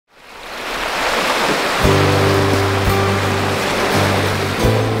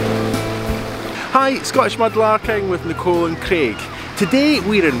Hi, Scottish Mudlarking with Nicole and Craig. Today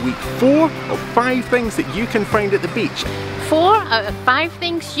we're in week 4 of 5 things that you can find at the beach. 4 out of 5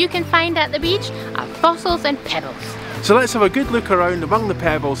 things you can find at the beach are fossils and pebbles. So let's have a good look around among the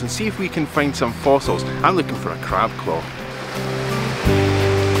pebbles and see if we can find some fossils. I'm looking for a crab claw.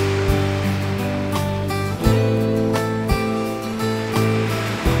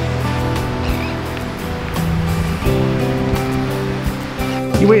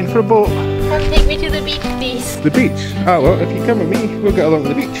 You waiting for a boat? Come take me to the beach, please. The beach? Oh well, if you come with me, we'll get along to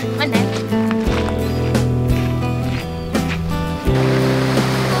the beach. Come on then.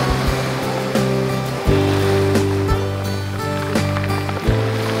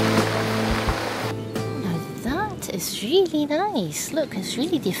 Now that is really nice. Look, it's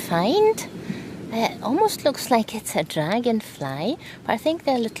really defined. It almost looks like it's a dragonfly, but I think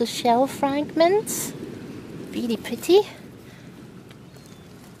they're little shell fragments. Really pretty.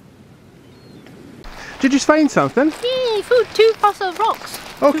 Did you find something? Yay, food, 2 fossil rocks.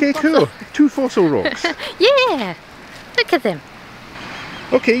 Okay, cool. 2 fossil rocks. Yeah, look at them.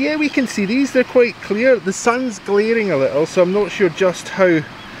 Okay, yeah, we can see these. They're quite clear. The sun's glaring a little, so I'm not sure just how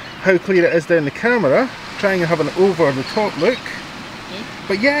clear it is down the camera. Trying to have an over the top look. Okay.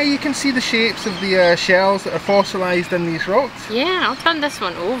 But yeah, you can see the shapes of the shells that are fossilised in these rocks. Yeah, I'll turn this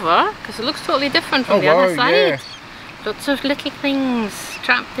one over because it looks totally different from the other side. Yeah. Lots of little things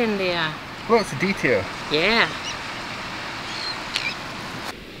trapped in there. Lots of detail. Yeah.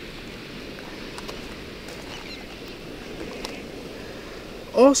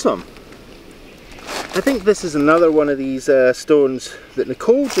 Awesome. I think this is another one of these stones that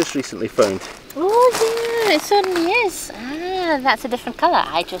Nicole just recently found. Oh yeah, it certainly is. Ah, that's a different colour.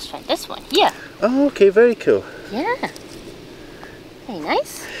 I just found this one here. Oh, okay, very cool. Yeah. Very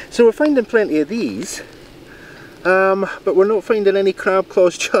nice. So we're finding plenty of these, but we're not finding any crab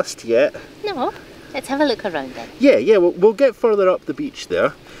claws just yet. No. Let's have a look around then. Yeah, we'll get further up the beach there,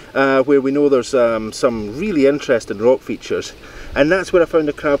 where we know there's some really interesting rock features, and that's where I found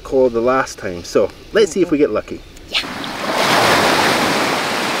a crab claw the last time. So let's see if we get lucky. Yeah.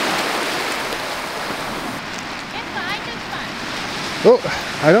 Oh,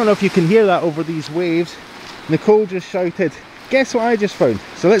 I don't know if you can hear that over these waves. Nicole just shouted, "Guess what I just found?"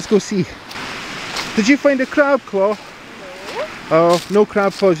 So let's go see. Did you find a crab claw? No. Oh, no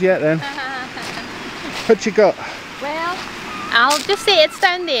crab claws yet then. What you got? Well, I'll just say it's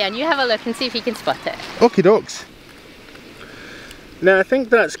down there and you have a look and see if you can spot it. Okie dokes. Now I think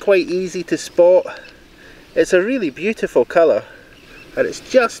that's quite easy to spot. It's a really beautiful colour and it's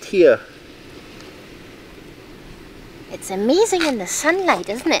just here. It's amazing in the sunlight,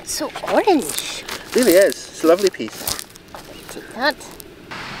 isn't it? So orange. It really is. It's a lovely piece. Take that.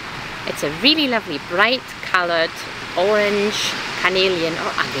 It's a really lovely bright coloured orange carnelian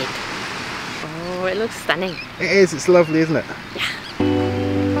or agate. Oh, it looks stunning. It is, it's lovely, isn't it? Yeah.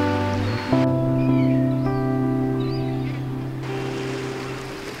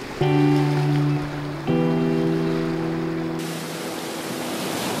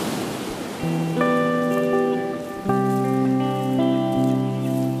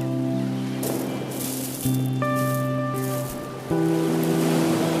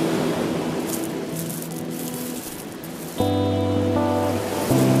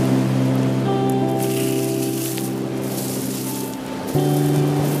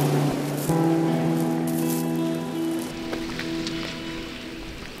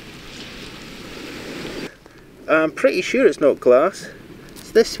 I'm pretty sure it's not glass.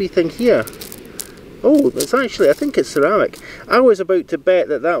 It's this wee thing here. Oh, that's actually, I think it's ceramic. I was about to bet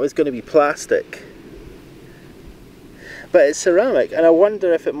that that was going to be plastic. But it's ceramic, and I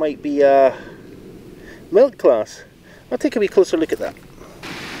wonder if it might be milk glass. I'll take a wee closer look at that.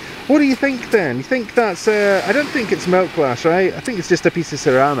 What do you think then? You think that's, I don't think it's milk glass, right? I think it's just a piece of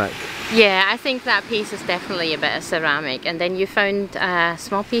ceramic. Yeah, I think that piece is definitely a bit of ceramic. And then you found a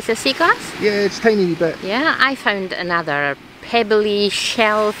small piece of sea glass? Yeah, it's a tiny wee bit. Yeah, I found another pebbly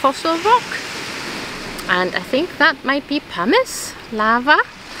shell fossil rock. And I think that might be pumice, lava.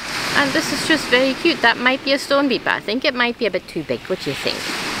 And this is just very cute. That might be a stone bead, but I think it might be a bit too big. What do you think?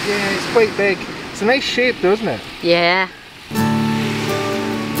 Yeah, it's quite big. It's a nice shape though, isn't it? Yeah.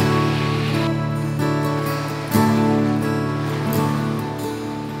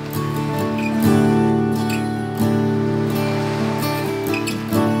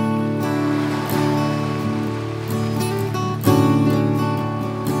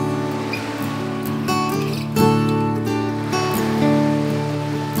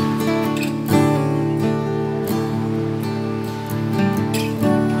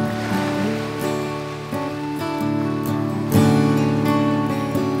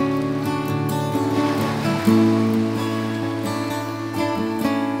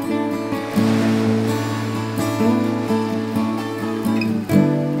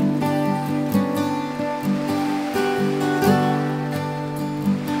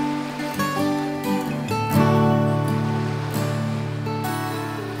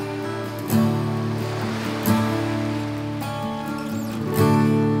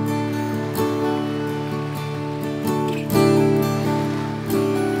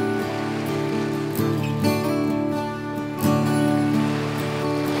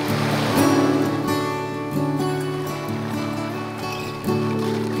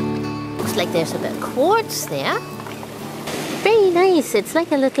 looks like there's a bit of quartz there. Very nice. It's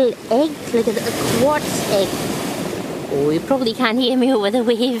like a little egg, like a quartz egg. Oh, you probably can't hear me over the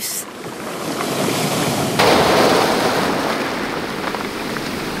waves.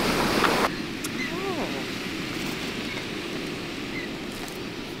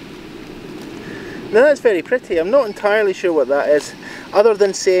 Now that's very pretty. I'm not entirely sure what that is, other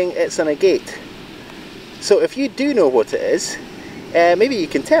than saying it's an agate. So if you do know what it is, maybe you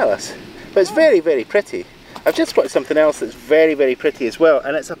can tell us. But it's very, very pretty. I've just got something else that's very, very pretty as well,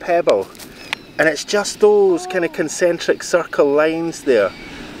 and it's a pebble. And it's just those kind of concentric circle lines there.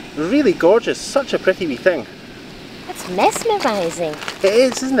 Really gorgeous, such a pretty wee thing. That's mesmerising. It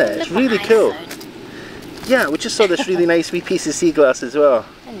is, isn't it? It's really cool. Yeah, we just saw this really nice wee piece of sea glass as well.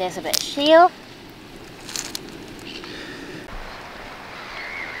 And there's a bit of shale.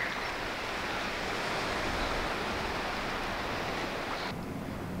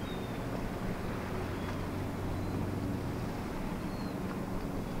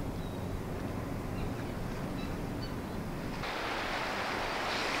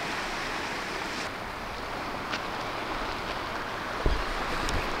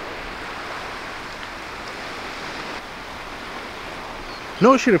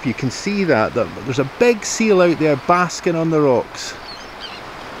 Not sure if you can see that there's a big seal out there basking on the rocks.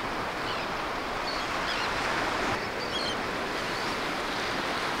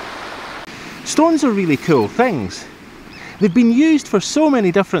 Stones are really cool things. They've been used for so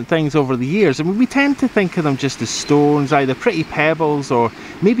many different things over the years. I mean, we tend to think of them just as stones, either pretty pebbles or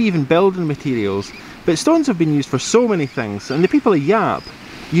maybe even building materials. But stones have been used for so many things, and the people of Yap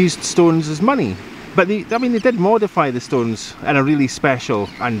used stones as money. But they did modify the stones in a really special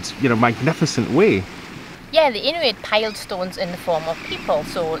and, you know, magnificent way. Yeah, the Inuit piled stones in the form of people,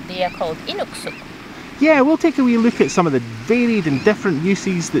 so they are called inuksuk. Yeah, we'll take a wee look at some of the varied and different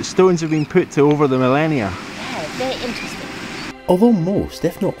uses that stones have been put to over the millennia. Yeah, very interesting. Although most,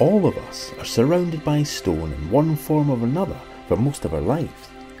 if not all of us, are surrounded by stone in one form or another for most of our lives,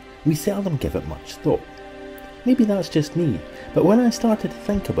 we seldom give it much thought. Maybe that's just me, but when I started to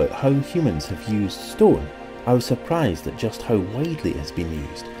think about how humans have used stone, I was surprised at just how widely it has been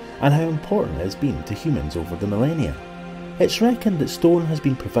used and how important it has been to humans over the millennia. It's reckoned that stone has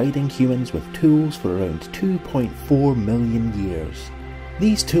been providing humans with tools for around 2.4 million years.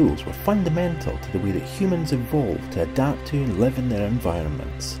 These tools were fundamental to the way that humans evolved to adapt to and live in their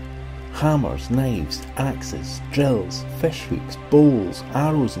environments. Hammers, knives, axes, drills, fish hooks, bowls,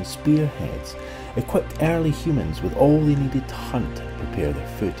 arrows and spearheads equipped early humans with all they needed to hunt and prepare their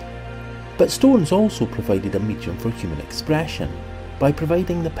food. But stones also provided a medium for human expression by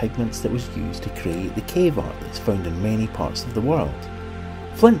providing the pigments that was used to create the cave art that's found in many parts of the world.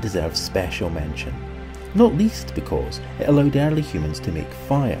 Flint deserves special mention, not least because it allowed early humans to make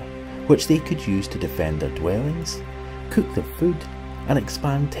fire, which they could use to defend their dwellings, cook their food, and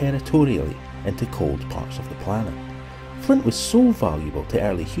expand territorially into cold parts of the planet. Flint was so valuable to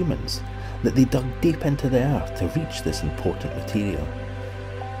early humans that they dug deep into the earth to reach this important material.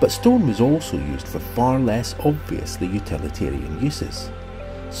 But stone was also used for far less obviously utilitarian uses.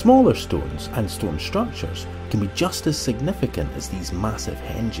 Smaller stones and stone structures can be just as significant as these massive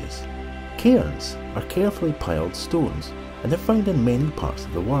henges. Cairns are carefully piled stones, and they're found in many parts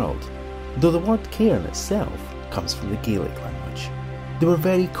of the world, though the word cairn itself comes from the Gaelic language. They were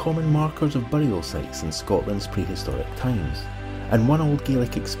very common markers of burial sites in Scotland's prehistoric times, and one old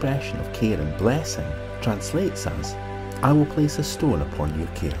Gaelic expression of care and blessing translates as, "I will place a stone upon your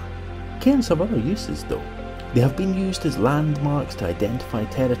cairn." Cairns have other uses though. They have been used as landmarks to identify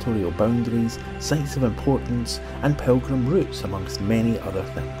territorial boundaries, sites of importance, and pilgrim routes amongst many other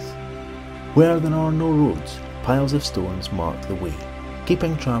things. Where there are no roads, piles of stones mark the way,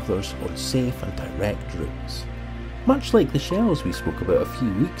 keeping travellers on safe and direct routes. Much like the shells we spoke about a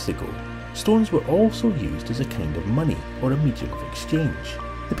few weeks ago, stones were also used as a kind of money or a medium of exchange.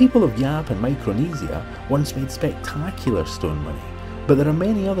 The people of Yap and Micronesia once made spectacular stone money, but there are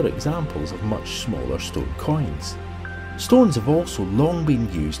many other examples of much smaller stone coins. Stones have also long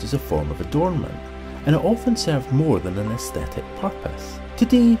been used as a form of adornment, and it often served more than an aesthetic purpose.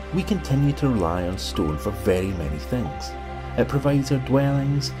 Today, we continue to rely on stone for very many things. It provides our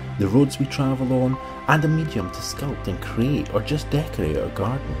dwellings, the roads we travel on, and a medium to sculpt and create or just decorate our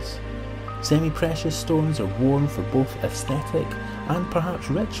gardens. Semi-precious stones are worn for both aesthetic and perhaps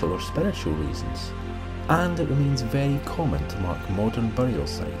ritual or spiritual reasons. And it remains very common to mark modern burial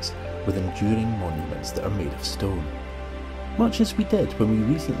sites with enduring monuments that are made of stone. Much as we did when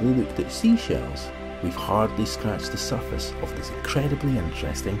we recently looked at seashells, we've hardly scratched the surface of this incredibly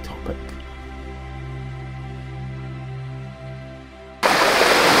interesting topic.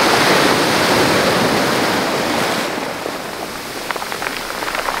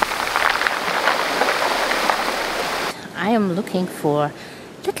 looking for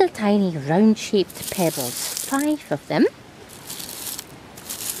little tiny round shaped pebbles, 5 of them.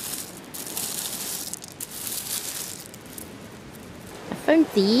 I found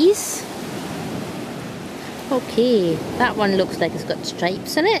these. Okay, that one looks like it's got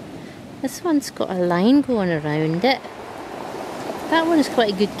stripes in it. This one's got a line going around it. That one is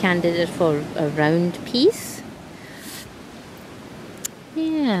quite a good candidate for a round piece.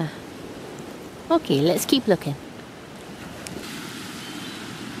 Yeah. Okay, let's keep looking.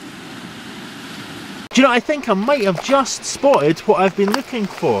 Do you know, I think I might have just spotted what I've been looking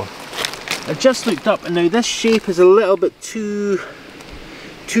for. I just looked up and now this shape is a little bit too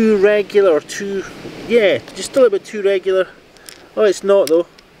regular, yeah, just a little bit too regular. Oh, it's not though.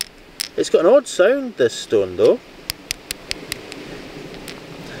 It's got an odd sound, this stone though.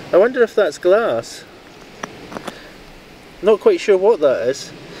 I wonder if that's glass. Not quite sure what that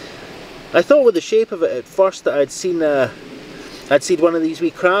is. I thought with the shape of it at first that I'd seen one of these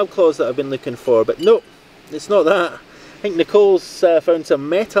wee crab claws that I've been looking for, but nope, it's not that. I think Nicole's found some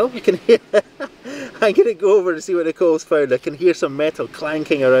metal. You can hear I'm going to go over and see what Nicole's found. I can hear some metal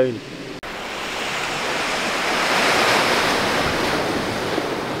clanking around.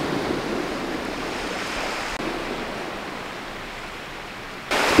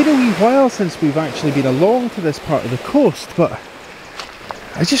 It's been a wee while since we've actually been along to this part of the coast, but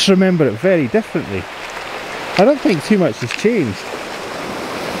I just remember it very differently. I don't think too much has changed,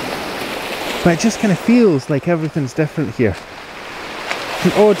 but it just kind of feels like everything's different here. It's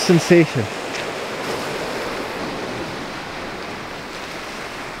an odd sensation.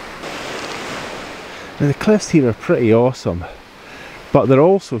 Now the cliffs here are pretty awesome, but they're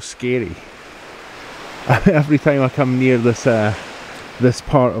also scary. Every time I come near this this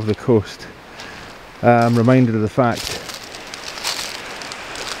part of the coast, I'm reminded of the fact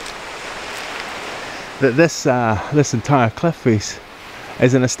that this entire cliff face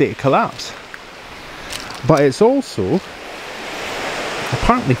is in a state of collapse. But it's also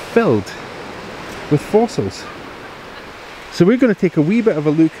apparently filled with fossils. So we're going to take a wee bit of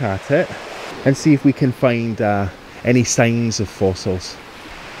a look at it and see if we can find any signs of fossils.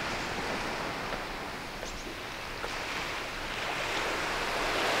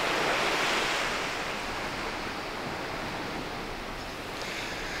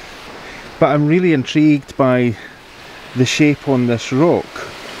 But I'm really intrigued by the shape on this rock.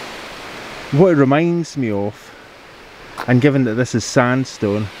 What it reminds me of, and given that this is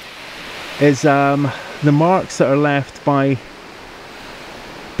sandstone, is the marks that are left by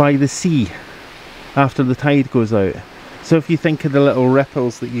the sea after the tide goes out. So if you think of the little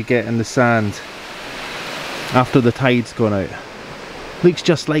ripples that you get in the sand after the tide's gone out, looks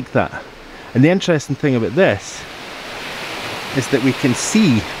just like that. And the interesting thing about this is that we can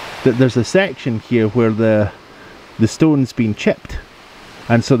see that there's a section here where the stone's been chipped,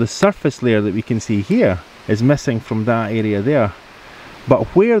 and so the surface layer that we can see here is missing from that area there. But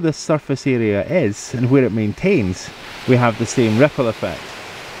where this surface area is and where it maintains, we have the same ripple effect.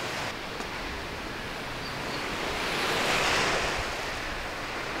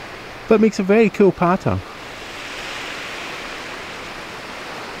 But it makes a very cool pattern.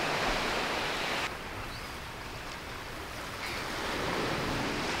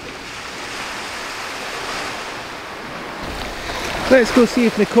 Let's go see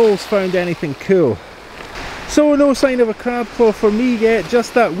if Nicole's found anything cool. So no sign of a crab claw for me yet,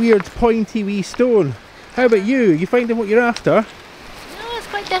 just that weird pointy wee stone. How about you? You finding what you're after? No, it's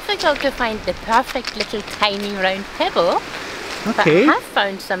quite difficult to find the perfect little tiny round pebble. Okay. But I have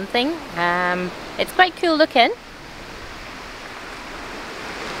found something. It's quite cool looking.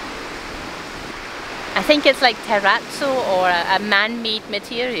 I think it's like terrazzo or a man-made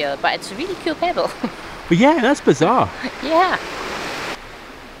material, but it's a really cool pebble. But yeah, that's bizarre. Yeah.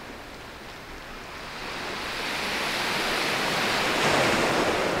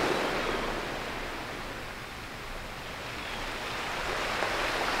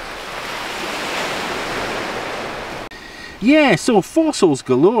 Yeah, so fossils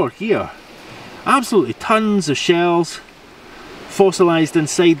galore here. Absolutely tons of shells fossilised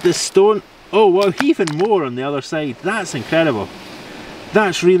inside this stone. Oh wow, even more on the other side. That's incredible.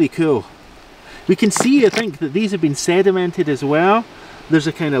 That's really cool. We can see, I think, that these have been sedimented as well. There's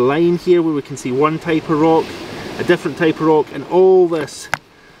a kind of line here where we can see one type of rock, a different type of rock, and all this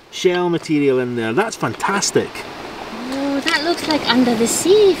shell material in there. That's fantastic. Oh, that looks like under the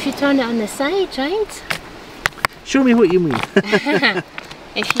sea if you turn it on the side, right? Show me what you mean.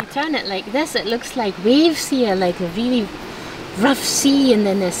 If you turn it like this, it looks like waves here, like a really rough sea, and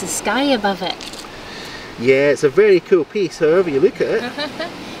then there's the sky above it. Yeah, it's a very cool piece, however you look at it.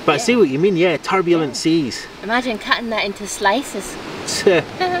 But I see what you mean, yeah, turbulent seas. Imagine cutting that into slices.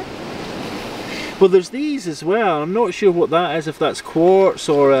 Well, there's these as well. I'm not sure what that is, if that's quartz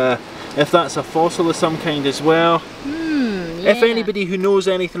or if that's a fossil of some kind as well. If anybody who knows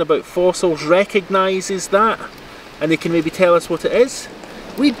anything about fossils recognises that and they can maybe tell us what it is,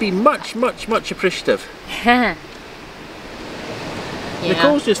 we'd be much, much, much appreciative.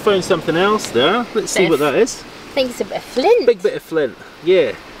 Nicole's just found something else there. Let's see what that is. I think it's a bit of flint. Big bit of flint,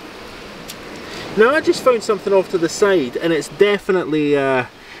 yeah. Now I just found something off to the side and it's definitely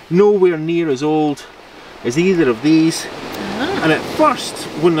nowhere near as old as either of these. And at first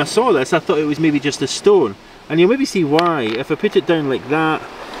when I saw this I thought it was maybe just a stone, and you'll maybe see why. If I put it down like that,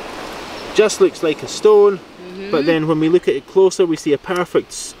 just looks like a stone, but then when we look at it closer we see a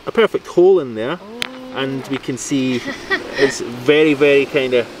perfect hole in there, and we can see it's very, very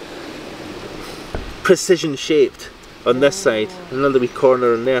kind of precision shaped on this side, another wee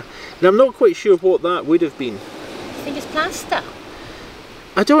corner in there. Now I'm not quite sure what that would have been. I think it's plaster.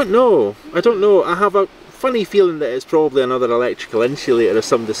 I don't know. I have a funny feeling that it's probably another electrical insulator of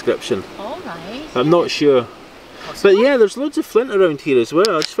some description. Alright. I'm not sure. But yeah, there's loads of flint around here as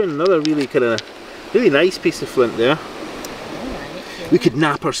well. I just found another really nice piece of flint there. We could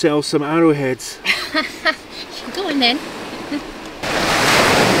nap ourselves some arrowheads. Go on then.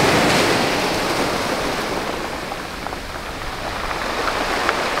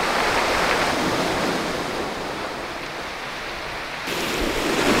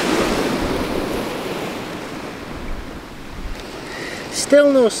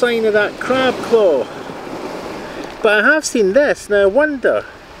 Still no sign of that crab claw. But I have seen this. Now I wonder,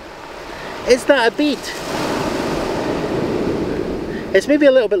 is that a bead? It's maybe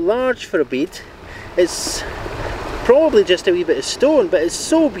a little bit large for a bead. It's probably just a wee bit of stone, but it's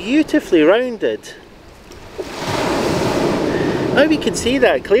so beautifully rounded. Now we can see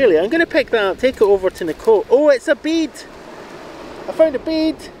that clearly. I'm going to pick that up, take it over to Nicole. Oh, it's a bead! I found a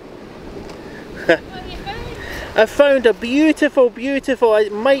bead! I found a beautiful,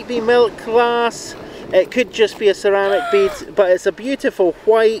 it might be milk glass, it could just be a ceramic bead, but it's a beautiful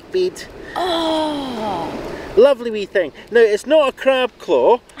white bead. Oh! Lovely wee thing. Now it's not a crab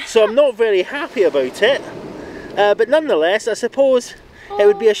claw, so I'm not very happy about it, but nonetheless I suppose it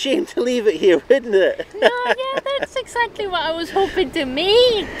would be a shame to leave it here, wouldn't it? No, yeah, that's exactly what I was hoping to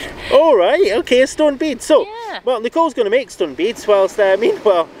make. Alright, okay, a stone bead. So, yeah. Well, Nicole's going to make stone beads whilst,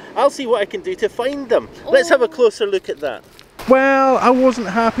 meanwhile, I'll see what I can do to find them. Let's have a closer look at that. Well, I wasn't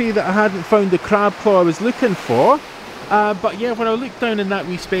happy that I hadn't found the crab claw I was looking for. But yeah, when I looked down in that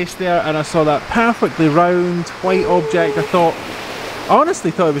wee space there and I saw that perfectly round white object, I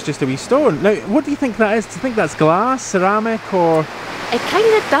honestly thought it was just a wee stone. Now, what do you think that is? Do you think that's glass, ceramic, or...? It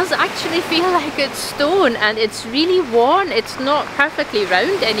kind of does actually feel like it's stone, and it's really worn. It's not perfectly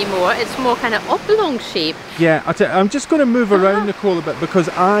round anymore. It's more kind of oblong shape. Yeah, I'm just going to move around Nicole a bit because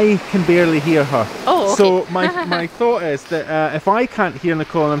I can barely hear her. Oh, okay. So my thought is that if I can't hear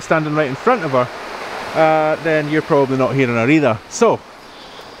Nicole and I'm standing right in front of her, then you're probably not hearing her either. So,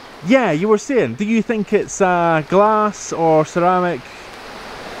 yeah, you were saying, do you think it's glass or ceramic?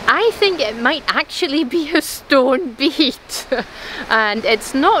 I think it might actually be a stone bead, and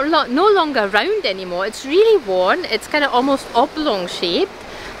it's no longer round anymore. It's really worn. It's kind of almost oblong shaped.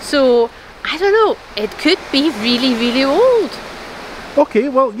 So I don't know. It could be really, really old. Okay,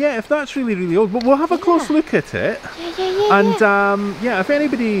 well, yeah, if that's really, really old, but we'll have a close look at it. Yeah. And yeah, if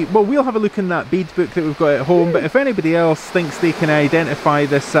anybody, well, we'll have a look in that bead book that we've got at home. But if anybody else thinks they can identify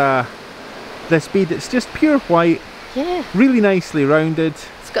this this bead, it's just pure white. Yeah. Really nicely rounded.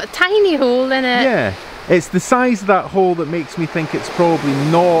 Got a tiny hole in it. Yeah, it's the size of that hole that makes me think it's probably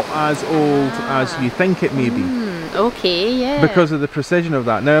not as old as you think it may be. Okay, yeah. Because of the precision of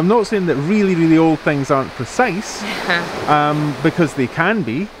that. Now, I'm not saying that really, really old things aren't precise, because they can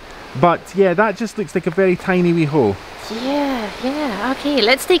be, but yeah, that just looks like a very tiny wee hole. Yeah. Okay,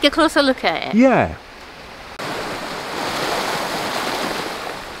 let's take a closer look at it. Yeah.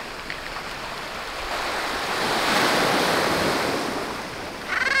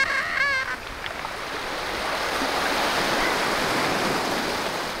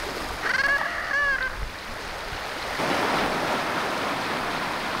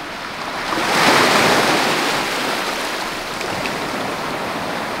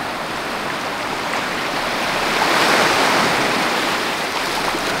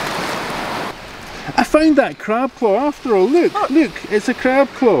 I found that crab claw after all. Look, look, it's a crab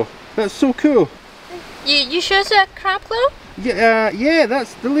claw. That's so cool. You sure it's a crab claw? Yeah,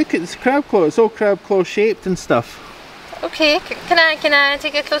 that's the look at this crab claw. It's all crab claw shaped and stuff. Okay, can I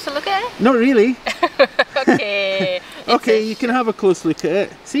take a closer look at it? Not really. Okay. Okay, you can have a close look at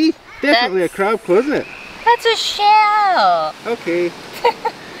it. See? Definitely a crab claw, isn't it? That's a shell. Okay.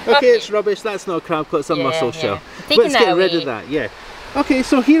 Okay, it's rubbish. That's not a crab claw, it's a mussel shell. Let's get rid of that, yeah. Okay,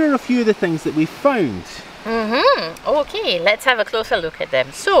 so here are a few of the things that we found. Okay, let's have a closer look at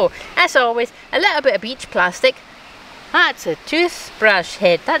them. So, as always, a little bit of beach plastic. That's a toothbrush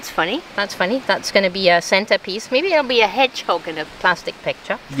head. That's funny. That's funny. That's going to be a centerpiece. Maybe it'll be a hedgehog in a plastic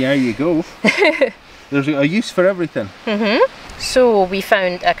picture. There you go. There's a use for everything. So we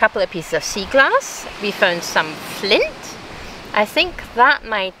found a couple of pieces of sea glass. We found some flint. I think that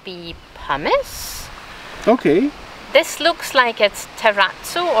might be pumice. Okay. This looks like it's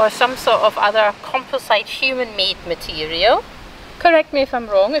terrazzo or some sort of other composite human-made material. Correct me if I'm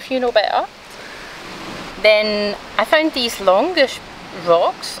wrong, if you know better. Then I found these longish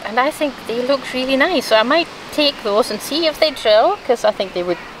rocks and I think they look really nice. So I might take those and see if they drill, because I think they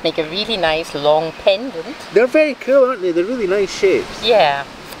would make a really nice long pendant. They're very cool, aren't they? They're really nice shapes. Yeah.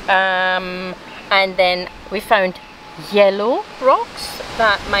 And then we found yellow rocks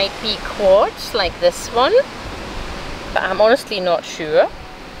that might be quartz, like this one. But I'm honestly not sure.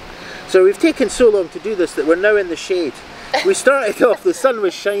 So we've taken so long to do this that we're now in the shade. We started off, the sun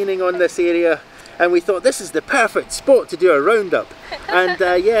was shining on this area, and we thought this is the perfect spot to do a roundup. And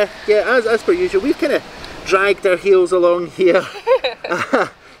yeah, as per usual, we've kind of dragged our heels along here.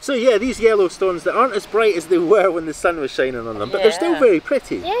 So yeah, these yellow stones that aren't as bright as they were when the sun was shining on them, but they're still very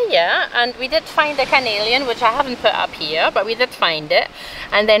pretty. Yeah, and we did find a carnelian, which I haven't put up here, but we did find it.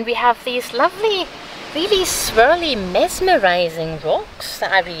 And then we have these lovely, really swirly, mesmerizing rocks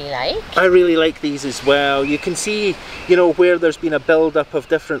that I really like. I really like these as well. You can see, you know, where there's been a build-up of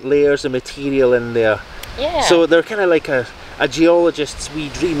different layers of material in there. Yeah. So they're kind of like a geologist's wee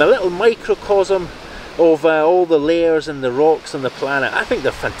dream, a little microcosm of all the layers and the rocks on the planet. I think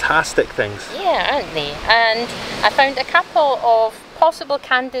they're fantastic things. Yeah, aren't they? And I found a couple of possible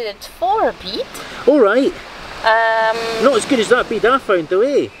candidates for a bead. All right. Not as good as that bead I found though,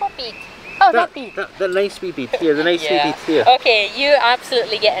 eh? What bead? Oh, that bead. The nice wee bead here, the nice wee bead here. Okay, you're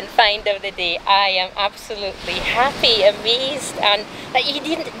absolutely getting find of the day. I am absolutely happy, amazed, and that you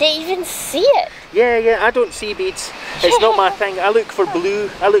didn't even see it. Yeah, I don't see beads. It's not my thing. I look for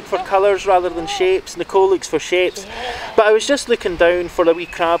blue, I look for colours rather than shapes. Nicole looks for shapes. But I was just looking down for a wee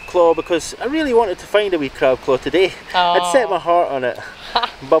crab claw because I really wanted to find a wee crab claw today. I'd set my heart on it.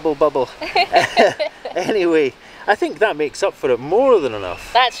 Bubble, bubble. Anyway, I think that makes up for it more than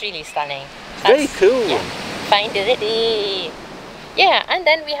enough. That's really stunning. Very cool. Yeah, find of the day. Yeah, and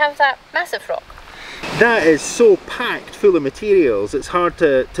then we have that massive rock. That is so packed full of materials, it's hard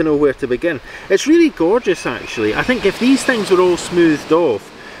to know where to begin. It's really gorgeous actually. I think if these things were all smoothed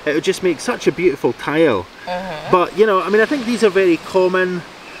off, it would just make such a beautiful tile. But you know, I mean, I think these are very common.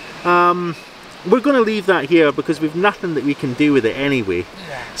 We're going to leave that here because we've nothing that we can do with it anyway.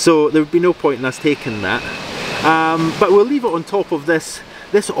 So there would be no point in us taking that. But we'll leave it on top of this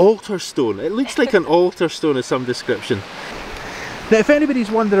altar stone. It looks like an altar stone of some description. Now if anybody's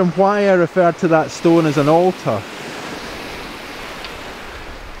wondering why I referred to that stone as an altar,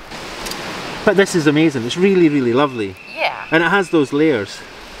 but this is amazing. It's really, really lovely. Yeah. And it has those layers.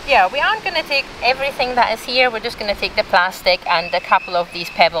 Yeah, we aren't going to take everything that is here. We're just going to take the plastic and a couple of these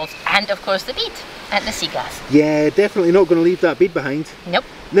pebbles and of course the bead and the sea glass. Yeah, definitely not going to leave that bead behind. Nope.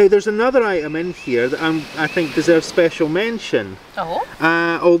 Now there's another item in here that I think deserves special mention. Oh?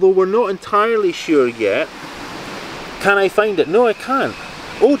 Although we're not entirely sure yet. Can I find it? No, I can't.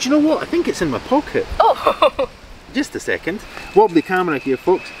 Oh, do you know what? I think it's in my pocket. Oh! Just a second. Wobbly camera here,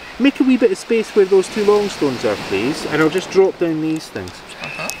 folks. Make a wee bit of space where those two long stones are, please, and I'll just drop down these things.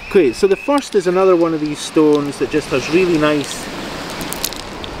 Okay, so the first is another one of these stones that just has really nice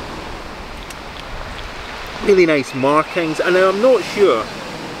markings, and now I'm not sure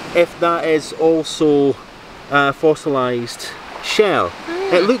if that is also fossilized shell.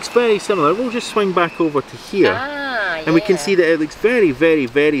 It looks very similar. We'll just swing back over to here, and we can see that it looks very, very,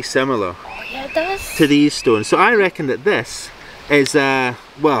 very similar. Oh, yeah, it does. To these stones. So I reckon that this is,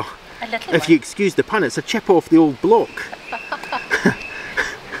 well, if you excuse the pun, it's a chip off the old block.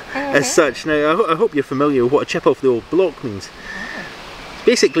 As such. Now I hope you're familiar with what a chip off the old block means.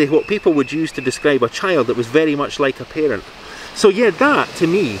 Basically what people would use to describe a child that was very much like a parent. So yeah, that to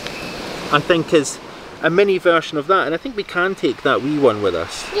me I think is a mini version of that, and I think we can take that wee one with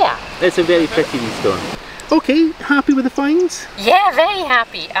us. Yeah. It's a very pretty wee stone. Okay, happy with the finds? Yeah, very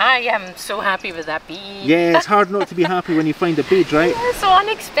happy. I am so happy with that bead. Yeah, it's hard not to be happy when you find a bead, right? Yeah, so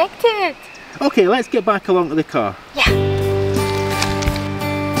unexpected. Okay, let's get back along to the car. Yeah.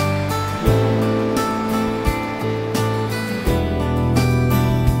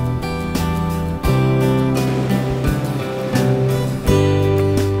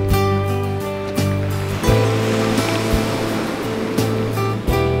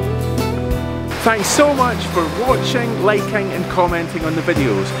 Thanks so much for watching, liking and commenting on the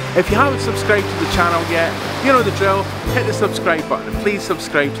videos. If you haven't subscribed to the channel yet, you know the drill, hit the subscribe button and please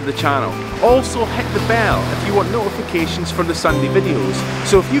subscribe to the channel. Also hit the bell if you want notifications for the Sunday videos.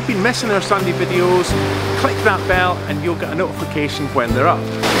 So if you've been missing our Sunday videos, click that bell and you'll get a notification when they're up.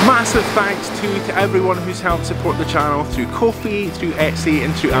 Massive thanks to everyone who's helped support the channel through Ko-fi, through Etsy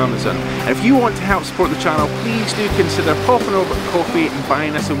and through Amazon. And if you want to help support the channel, please do consider popping over to Ko-fi and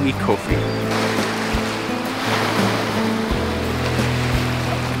buying us a wee coffee.